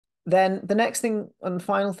Then the next thing and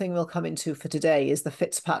final thing we'll come into for today is the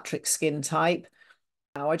Fitzpatrick skin type.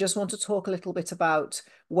 Now, I just want to talk a little bit about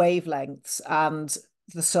wavelengths and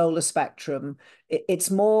the solar spectrum.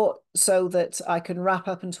 It's more so that I can wrap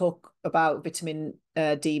up and talk about vitamin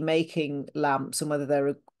D making lamps and whether they're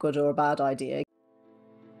a good or a bad idea.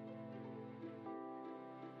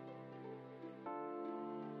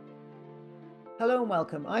 Hello and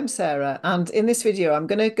welcome. I'm Sarah, and in this video, I'm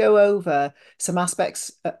going to go over some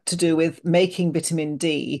aspects to do with making vitamin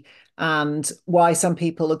D and why some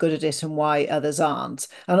people are good at it and why others aren't,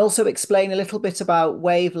 and also explain a little bit about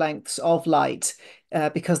wavelengths of light,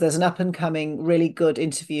 because there's an up and coming really good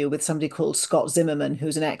interview with somebody called Scott Zimmerman,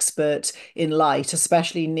 who's an expert in light,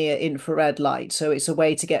 especially near infrared light. So it's a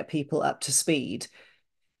way to get people up to speed.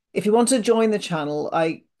 If you want to join the channel,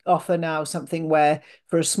 I offer now something where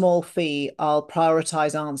for a small fee, I'll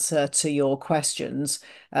prioritize answer to your questions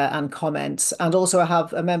and comments. And also I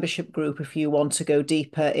have a membership group if you want to go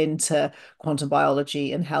deeper into quantum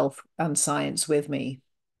biology and health and science with me.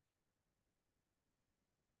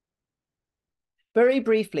 Very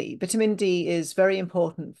briefly, vitamin D is very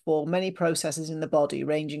important for many processes in the body,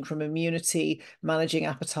 ranging from immunity, managing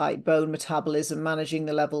appetite, bone metabolism, managing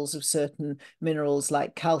the levels of certain minerals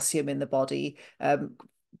like calcium in the body,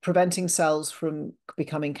 preventing cells from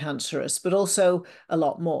becoming cancerous, but also a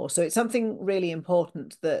lot more. So it's something really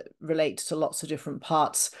important that relates to lots of different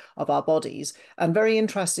parts of our bodies. And very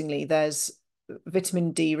interestingly, there's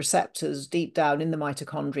vitamin D receptors deep down in the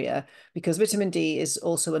mitochondria, because vitamin D is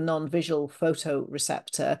also a non-visual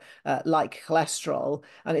photoreceptor, like cholesterol,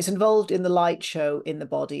 and it's involved in the light show in the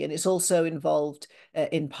body, and it's also involved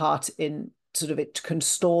in part in sort of it can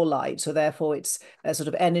store light, so therefore it's a sort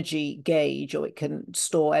of energy gauge, or it can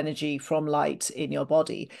store energy from light in your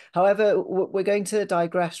body. However, we're going to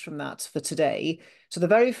digress from that for today. So the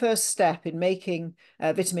very first step in making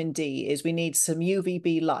vitamin D is we need some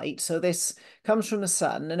UVB light. So this comes from the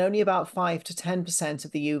sun, and only about 5 to 10%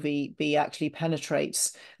 of the UVB actually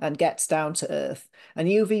penetrates and gets down to Earth. And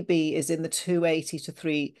UVB is in the 280 to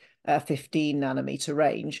 315 nanometer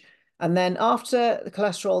range. And then after the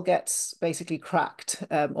cholesterol gets basically cracked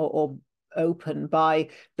or open by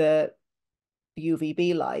the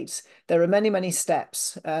UVB light, there are many, many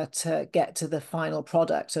steps to get to the final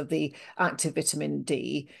product of the active vitamin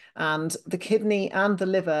D. And the kidney and the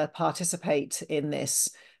liver participate in this.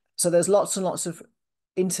 So there's lots and lots of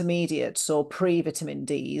intermediates or pre-vitamin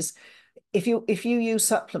Ds. If you use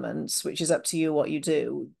supplements, which is up to you what you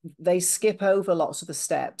do, they skip over lots of the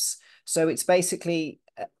steps. So it's basically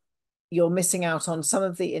you're missing out on some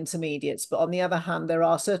of the intermediates. But on the other hand, there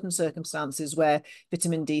are certain circumstances where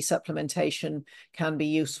vitamin D supplementation can be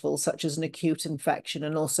useful, such as an acute infection,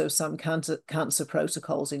 and also some cancer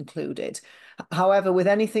protocols included. However, with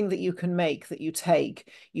anything that you can make that you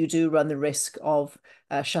take, you do run the risk of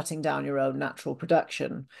shutting down your own natural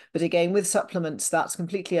production. But again, with supplements, that's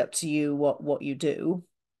completely up to you what you do.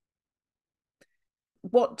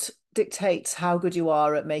 What dictates how good you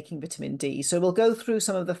are at making vitamin D? So we'll go through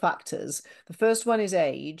some of the factors. The first one is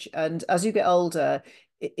age, and as you get older,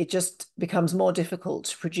 it just becomes more difficult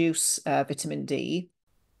to produce vitamin D.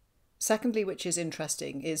 Secondly, which is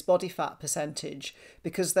interesting, is body fat percentage,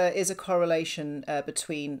 because there is a correlation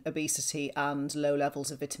between obesity and low levels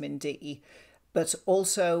of vitamin D. But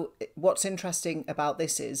also, what's interesting about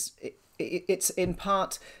this is it's in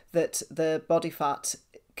part that the body fat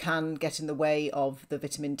can get in the way of the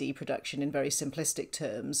vitamin D production in very simplistic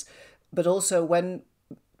terms. But also when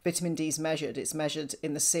vitamin D is measured, it's measured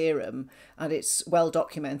in the serum, and it's well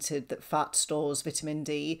documented that fat stores vitamin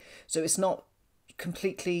D. So it's not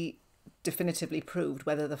completely definitively proved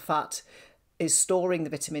whether the fat is storing the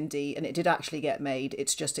vitamin D, and it did actually get made.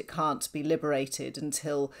 It's just it can't be liberated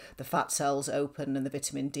until the fat cells open and the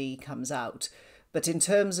vitamin D comes out. But in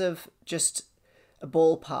terms of just a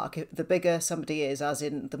ballpark, the bigger somebody is, as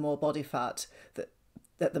in the more body fat, that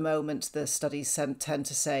at the moment the studies tend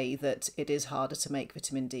to say that it is harder to make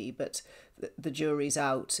vitamin D, but the jury's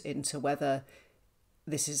out into whether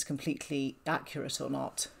this is completely accurate or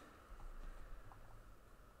not.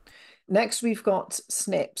 Next, we've got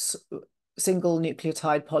SNPs, single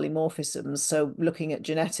nucleotide polymorphisms, so looking at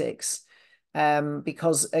genetics.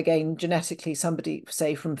 Because again, genetically, somebody,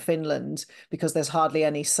 say from Finland, because there's hardly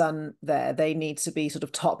any sun there, they need to be sort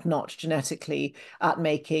of top notch genetically at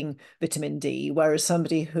making vitamin D. Whereas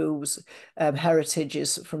somebody whose heritage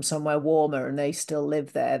is from somewhere warmer and they still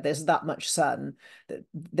live there, there's that much sun that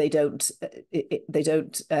they don't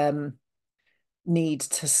need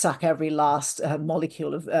to suck every last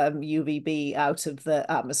molecule of UVB out of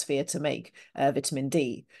the atmosphere to make vitamin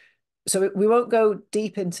D. So we won't go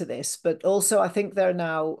deep into this, but also I think there are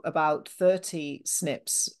now about 30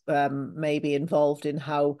 SNPs maybe involved in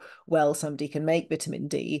how well somebody can make vitamin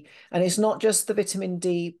D. And it's not just the vitamin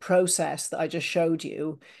D process that I just showed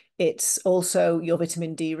you, it's also your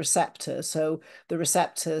vitamin D receptor. So the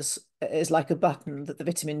receptors is like a button that the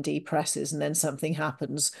vitamin D presses and then something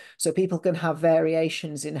happens. So people can have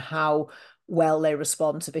variations in how well they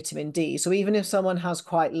respond to vitamin D. So even if someone has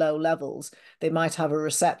quite low levels, they might have a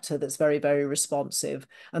receptor that's very, very responsive.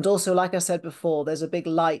 And also, like I said before, there's a big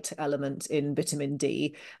light element in vitamin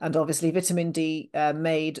D. And obviously vitamin D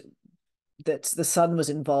made that the sun was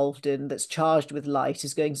involved in, that's charged with light,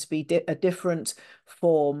 is going to be a different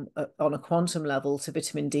form on a quantum level to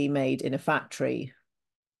vitamin D made in a factory.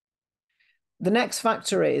 The next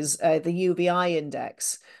factor is the UVI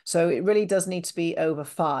index. So it really does need to be over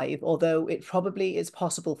 5, although it probably is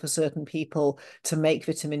possible for certain people to make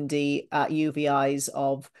vitamin D at UVIs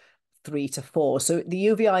of 3 to 4. So the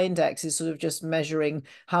UVI index is sort of just measuring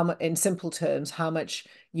how much, in simple terms, how much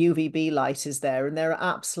UVB light is there. And there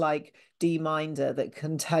are apps like DMinder that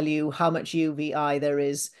can tell you how much UVI there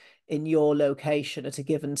is in your location at a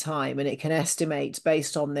given time. And it can estimate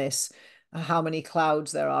based on this how many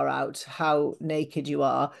clouds there are out, how naked you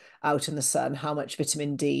are out in the sun, how much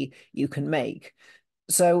vitamin D you can make.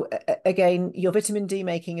 So again, your vitamin D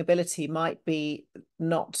making ability might be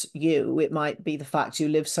not you. It might be the fact you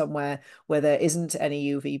live somewhere where there isn't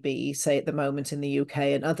any UVB, say at the moment in the UK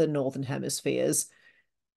and other northern hemispheres,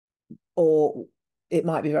 or it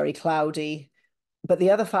might be very cloudy. But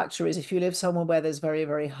the other factor is if you live somewhere where there's very,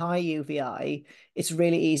 very high UVI, it's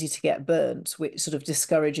really easy to get burnt, which sort of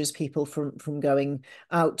discourages people from going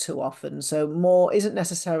out too often. So more isn't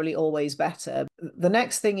necessarily always better. The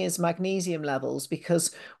next thing is magnesium levels,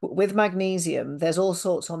 because with magnesium, there's all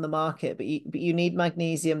sorts on the market, but you need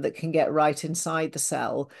magnesium that can get right inside the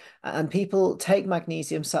cell. And people take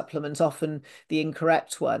magnesium supplements, often the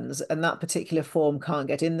incorrect ones, and that particular form can't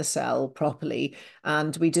get in the cell properly.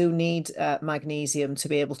 And we do need magnesium to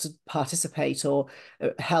be able to participate or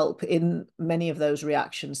help in many of those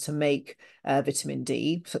reactions to make vitamin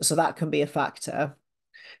D. So that can be a factor.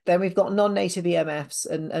 Then we've got non-native EMFs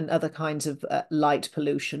and other kinds of light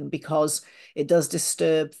pollution, because it does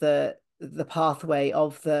disturb the pathway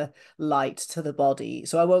of the light to the body.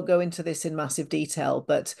 So I won't go into this in massive detail,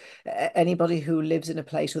 but anybody who lives in a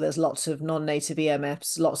place where there's lots of non-native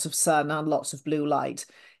EMFs, lots of sun and lots of blue light,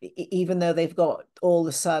 even though they've got all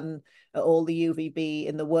the sun, all the UVB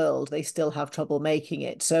in the world, they still have trouble making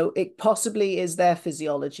it. So it possibly is their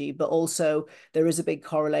physiology, but also there is a big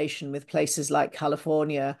correlation with places like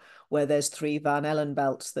California, where there's 3 Van Allen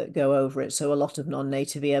belts that go over it. So a lot of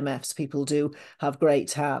non-native EMFs, people do have great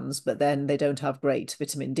tans, but then they don't have great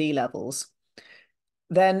vitamin D levels.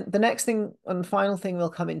 Then the next thing and final thing we'll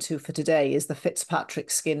come into for today is the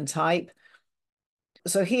Fitzpatrick skin type.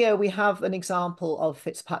 So here we have an example of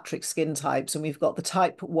Fitzpatrick skin types, and we've got the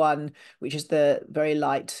type 1, which is the very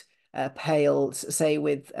light, pale, say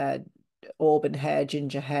with auburn hair,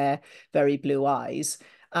 ginger hair, very blue eyes.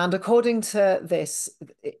 And according to this,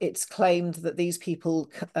 it's claimed that these people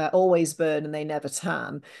always burn and they never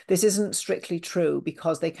tan. This isn't strictly true,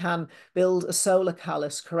 because they can build a solar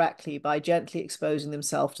callus correctly by gently exposing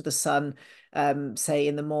themselves to the sun, say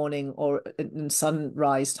in the morning or in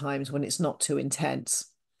sunrise times when it's not too intense.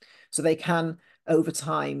 So they can, over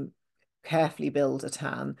time, carefully build a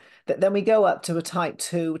tan. Then we go up to a type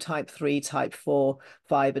 2, type 3, type 4,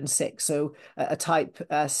 5, and 6. So a type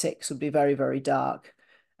 6 would be very, very dark.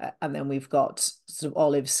 And then we've got sort of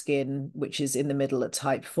olive skin, which is in the middle at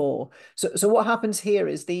type 4. So what happens here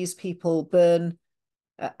is these people burn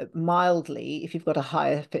mildly if you've got a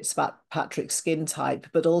higher Fitzpatrick skin type,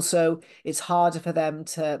 but also it's harder for them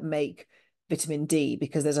to make vitamin D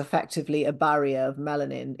because there's effectively a barrier of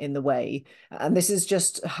melanin in the way. And this is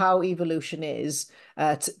just how evolution is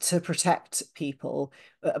to protect people.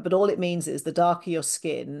 But all it means is the darker your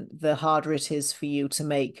skin, the harder it is for you to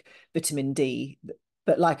make vitamin D.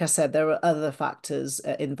 But like I said, there are other factors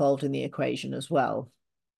involved in the equation as well.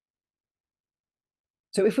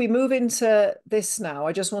 So if we move into this now,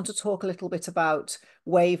 I just want to talk a little bit about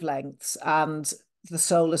wavelengths and the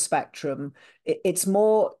solar spectrum. It's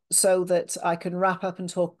more so that I can wrap up and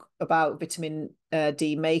talk about vitamin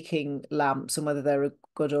D making lamps and whether they're a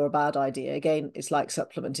good or a bad idea. Again, it's like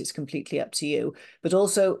supplement, it's completely up to you. But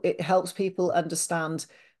also it helps people understand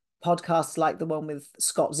podcasts like the one with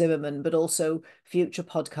Scott Zimmerman, but also future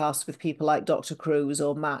podcasts with people like Dr. Cruz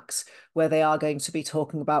or Max, where they are going to be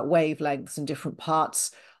talking about wavelengths and different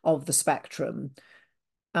parts of the spectrum.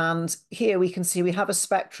 And here we can see we have a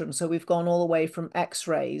spectrum. So we've gone all the way from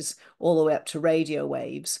X-rays all the way up to radio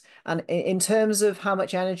waves. And in terms of how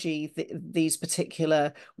much energy these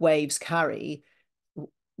particular waves carry,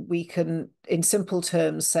 we can, in simple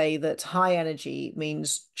terms, say that high energy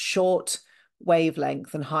means short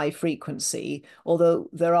wavelength and high frequency, although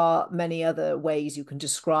there are many other ways you can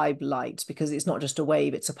describe light, because it's not just a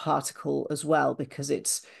wave, it's a particle as well, because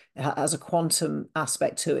it has a quantum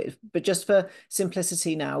aspect to it. But just for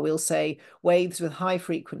simplicity now, we'll say waves with high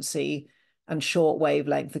frequency and short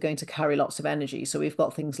wavelength are going to carry lots of energy. So we've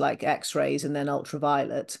got things like X-rays and then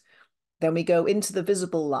ultraviolet. Then we go into the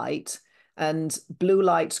visible light, and blue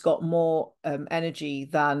light's got more energy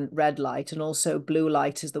than red light. And also blue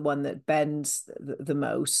light is the one that bends the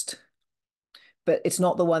most, but it's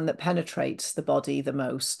not the one that penetrates the body the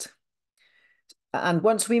most. And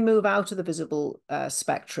once we move out of the visible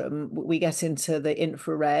spectrum, we get into the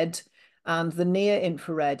infrared. And the near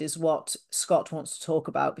infrared is what Scott wants to talk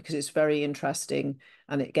about because it's very interesting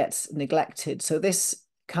and it gets neglected. So this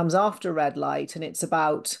comes after red light, and it's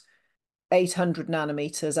about 800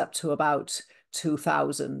 nanometers up to about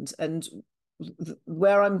 2000. And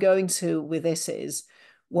where I'm going to with this is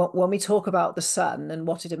when we talk about the sun and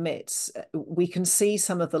what it emits, we can see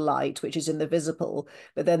some of the light, which is in the visible,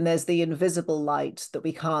 but then there's the invisible light that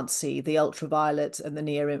we can't see, the ultraviolet and the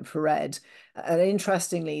near infrared. And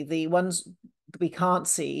interestingly, the ones we can't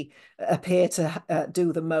see appear to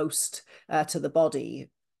do the most to the body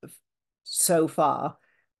so far.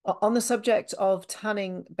 On the subject of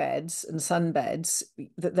tanning beds and sunbeds,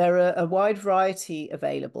 there are a wide variety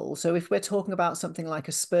available. So if we're talking about something like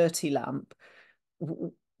a Sperti lamp,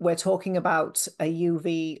 we're talking about a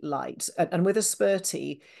UV light. And with a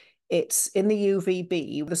Sperti, it's in the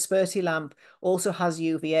UVB. The Sperti lamp also has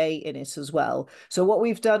UVA in it as well. So what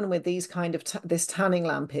we've done with these kind of this tanning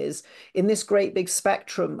lamp is, in this great big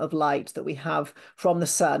spectrum of light that we have from the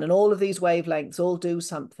sun, and all of these wavelengths all do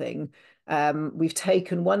something, we've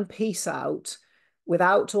taken one piece out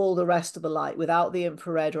without all the rest of the light, without the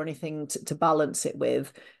infrared or anything to balance it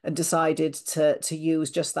with, and decided to use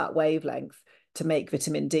just that wavelength to make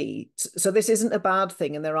vitamin D. So this isn't a bad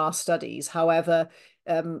thing, and there are studies. However,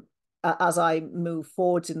 as I move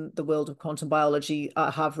forward in the world of quantum biology,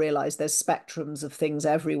 I have realized there's spectrums of things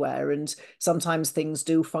everywhere, and sometimes things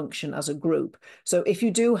do function as a group. So if you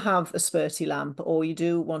do have a Sperti lamp, or you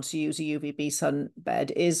do want to use a UVB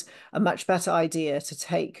sunbed, it is a much better idea to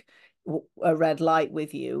take a red light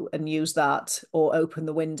with you and use that, or open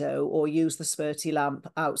the window, or use the Sperti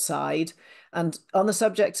lamp outside. And on the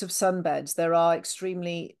subject of sunbeds, there are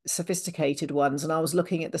extremely sophisticated ones. And I was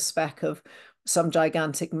looking at the spec of some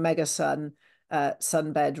gigantic mega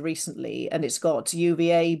sunbed recently, and it's got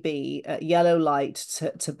UVA-B, yellow light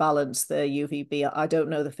to balance the UVB. I don't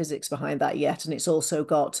know the physics behind that yet. And it's also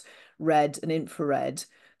got red and infrared.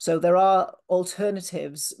 So there are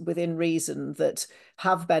alternatives within reason that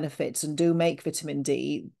have benefits and do make vitamin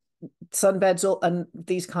D. Sunbeds and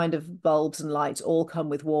these kind of bulbs and lights all come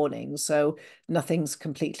with warnings, so nothing's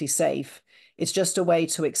completely safe. It's just a way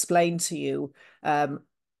to explain to you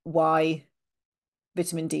why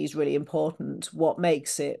vitamin D is really important, what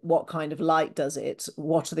makes it, what kind of light does it,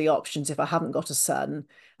 what are the options if I haven't got a sun,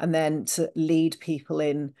 and then to lead people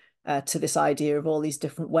in to this idea of all these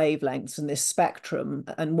different wavelengths and this spectrum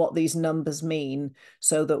and what these numbers mean,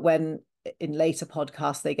 so that when in later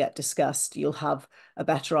podcasts they get discussed, you'll have a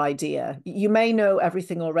better idea. You may know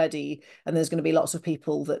everything already, and there's going to be lots of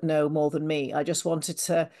people that know more than me. I just wanted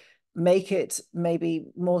to make it maybe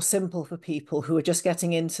more simple for people who are just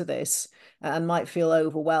getting into this and might feel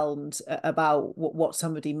overwhelmed about what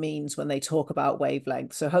somebody means when they talk about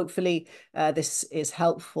wavelength. So hopefully this is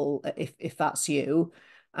helpful if that's you.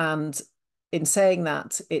 And in saying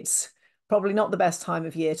that, it's probably not the best time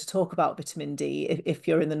of year to talk about vitamin D if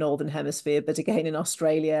you're in the Northern Hemisphere, but again, in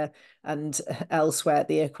Australia and elsewhere at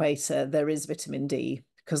the equator, there is vitamin D,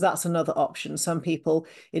 because that's another option. Some people,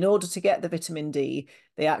 in order to get the vitamin D,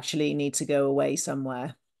 they actually need to go away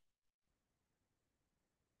somewhere.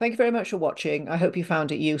 Thank you very much for watching. I hope you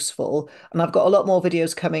found it useful. And I've got a lot more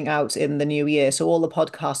videos coming out in the new year. So all the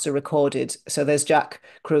podcasts are recorded. So there's Jack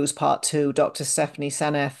Cruz Part 2, Dr. Stephanie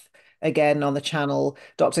Seneth again on the channel,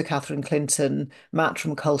 Dr. Catherine Clinton, Matt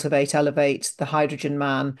from Cultivate Elevate, The Hydrogen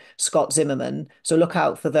Man, Scott Zimmerman. So look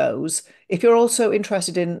out for those. If you're also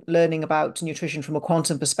interested in learning about nutrition from a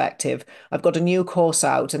quantum perspective, I've got a new course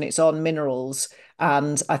out and it's on minerals.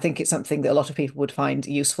 And I think it's something that a lot of people would find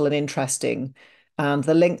useful and interesting. And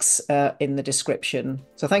the links are in the description.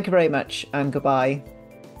 So thank you very much and goodbye.